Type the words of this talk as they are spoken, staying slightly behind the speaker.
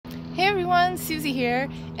Hey everyone, Susie here,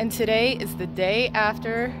 and today is the day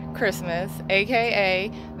after Christmas,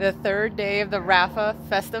 aka the third day of the Rafa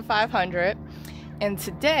Festive 500, and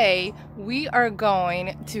today we are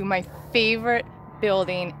going to my favorite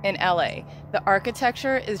building in LA. The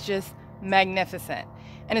architecture is just magnificent,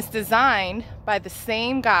 and it's designed by the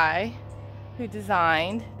same guy who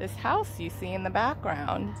designed this house you see in the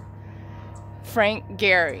background, Frank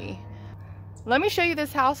Gehry. Let me show you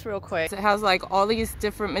this house real quick. It has like all these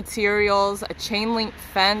different materials, a chain link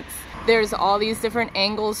fence. There's all these different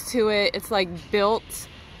angles to it. It's like built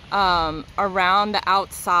around the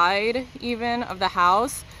outside even of the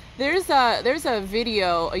house. There's a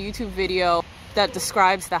video, a YouTube video that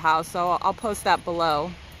describes the house, so I'll post that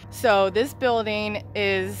below. So this building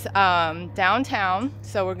is downtown,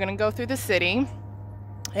 so we're gonna go through the city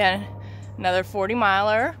and another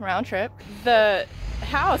 40-miler round trip. The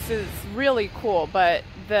house is really cool, but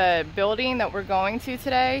the building that we're going to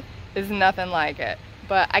today is nothing like it,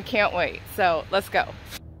 but I can't wait, so let's go.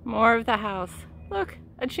 More of the house. Look,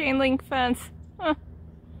 a chain link fence. Huh.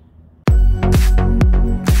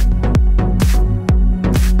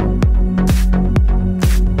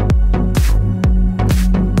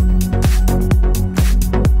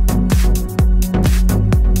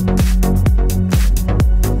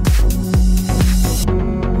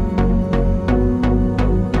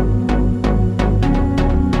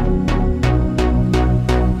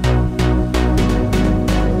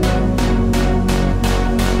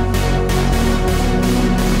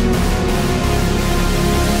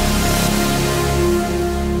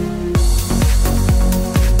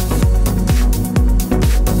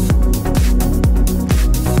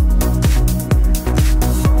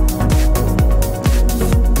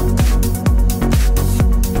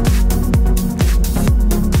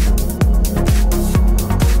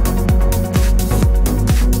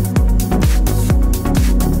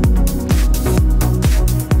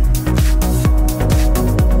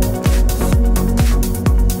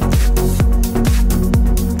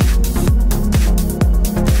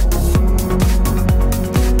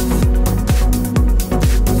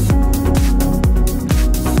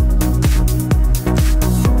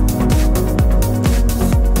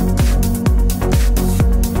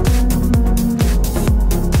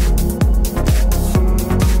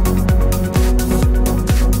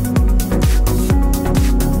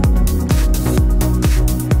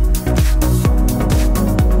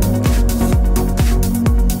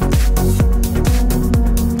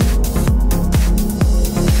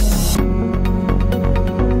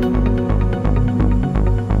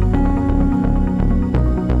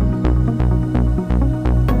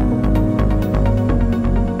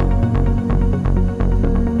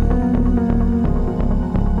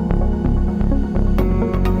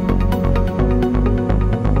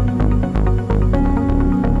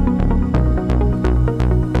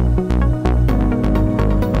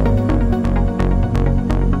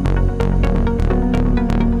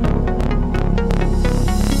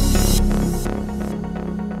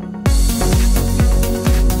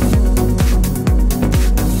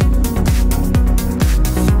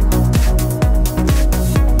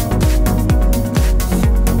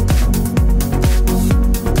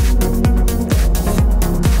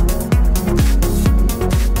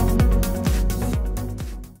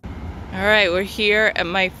 Alright, we're here at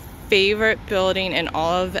my favorite building in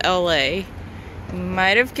all of LA. You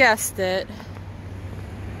might have guessed it.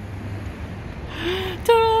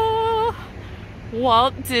 Ta-da!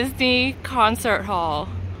 Walt Disney Concert Hall.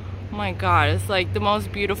 Oh my god, it's like the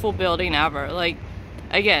most beautiful building ever. Like,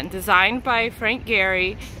 again, designed by Frank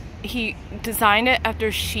Gehry. He designed it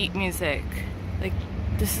after sheet music. Like,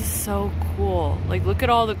 this is so cool. Like, look at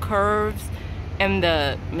all the curves and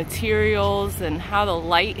the materials and how the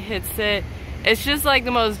light hits it. It's just like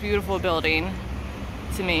the most beautiful building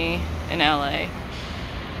to me in LA.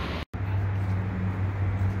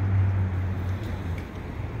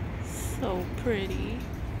 So pretty.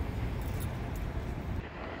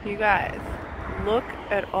 You guys, look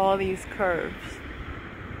at all these curves.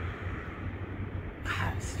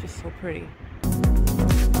 God, it's just so pretty.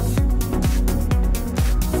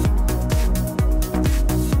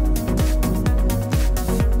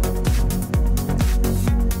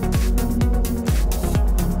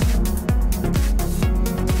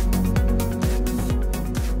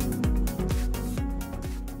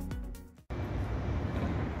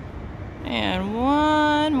 And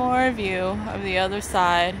one more view of the other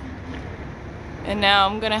side. And now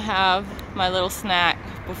I'm gonna have my little snack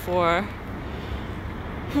before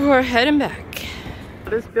heading back.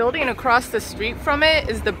 This building across the street from it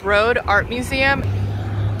is the Broad Art Museum.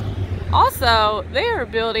 Also, they are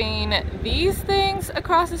building these things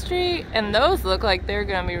across the street, and those look like they're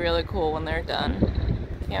gonna be really cool when they're done.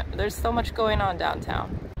 Yeah, there's so much going on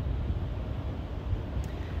downtown.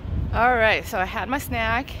 All right, so I had my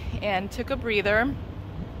snack and took a breather,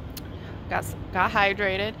 got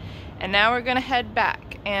hydrated, and now we're gonna head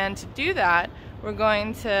back. And to do that, we're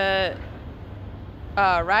going to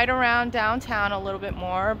ride around downtown a little bit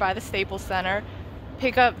more by the Staples Center,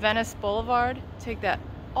 pick up Venice Boulevard, take that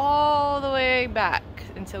all the way back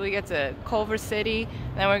until we get to Culver City.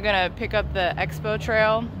 Then we're gonna pick up the Expo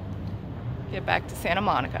Trail, get back to Santa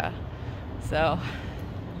Monica. So,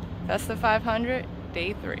 Festive 500,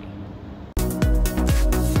 day 3.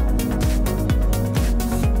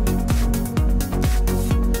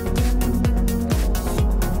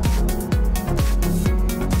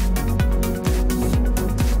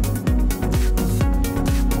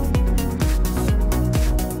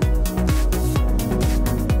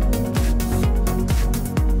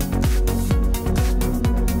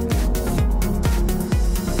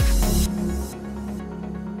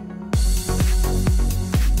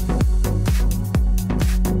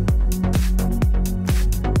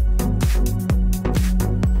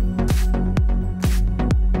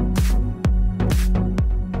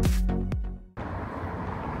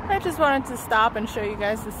 I just wanted to stop and show you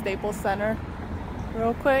guys the Staples Center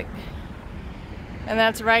real quick. And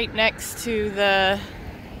that's right next to the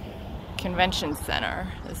convention center,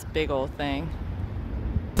 this big old thing.